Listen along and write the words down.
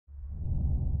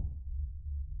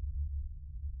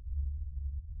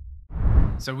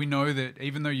So we know that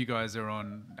even though you guys are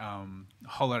on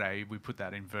holiday, we put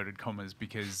that in inverted commas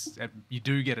because you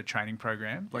do get a training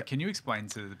program. Like, can you explain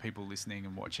to the people listening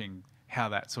and watching how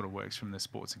that sort of works from the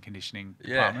sports and conditioning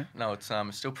department? No, it's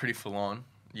still pretty full on.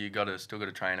 You still got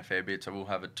to train a fair bit. So we'll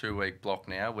have a 2-week block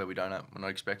now where we're not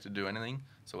expected to do anything.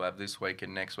 So we'll have this week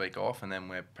and next week off, and then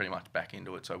we're pretty much back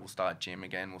into it. So we'll start gym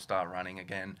again. We'll start running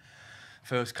again.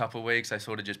 First couple of weeks, they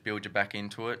sort of just build you back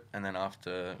into it, and then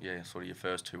after sort of your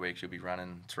first 2 weeks, you'll be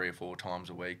running 3 or 4 times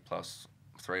a week, plus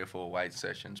 3 or 4 weight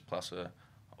sessions, plus a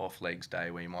off legs day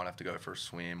where you might have to go for a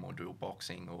swim or do a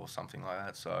boxing or something like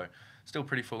that. So still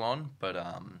pretty full on, but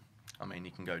I mean, you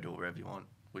can go do it wherever you want,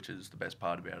 which is the best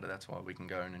part about it. That's why we can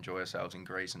go and enjoy ourselves in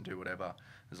Greece and do whatever,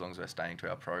 as long as we're staying to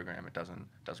our program. It doesn't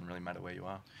really matter where you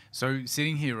are. So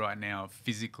sitting here right now,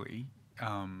 physically,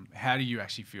 how do you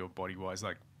actually feel body wise?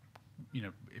 Like, you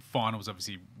know, finals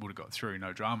obviously would have got through,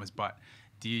 no dramas, but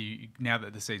do you, now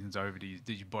that the season's over, did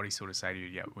your body sort of say to you,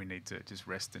 yeah, we need to just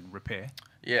rest and repair?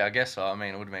 Yeah, I guess so. I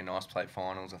mean, it would have been nice to play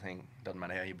finals. I think it doesn't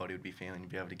matter how your body would be feeling,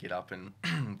 you'd be able to get up and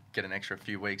get an extra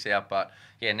few weeks out. But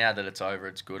yeah, now that it's over,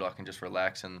 it's good. I can just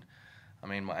relax, and I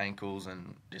mean, my ankles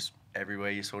and just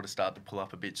everywhere you sort of start to pull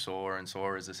up a bit sore and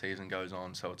sore as the season goes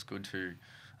on. So it's good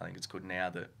I think it's good now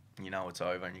that you know it's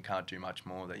over and you can't do much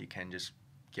more, that you can just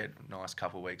get a nice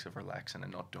couple of weeks of relaxing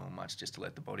and not doing much, just to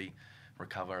let the body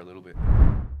recover a little bit.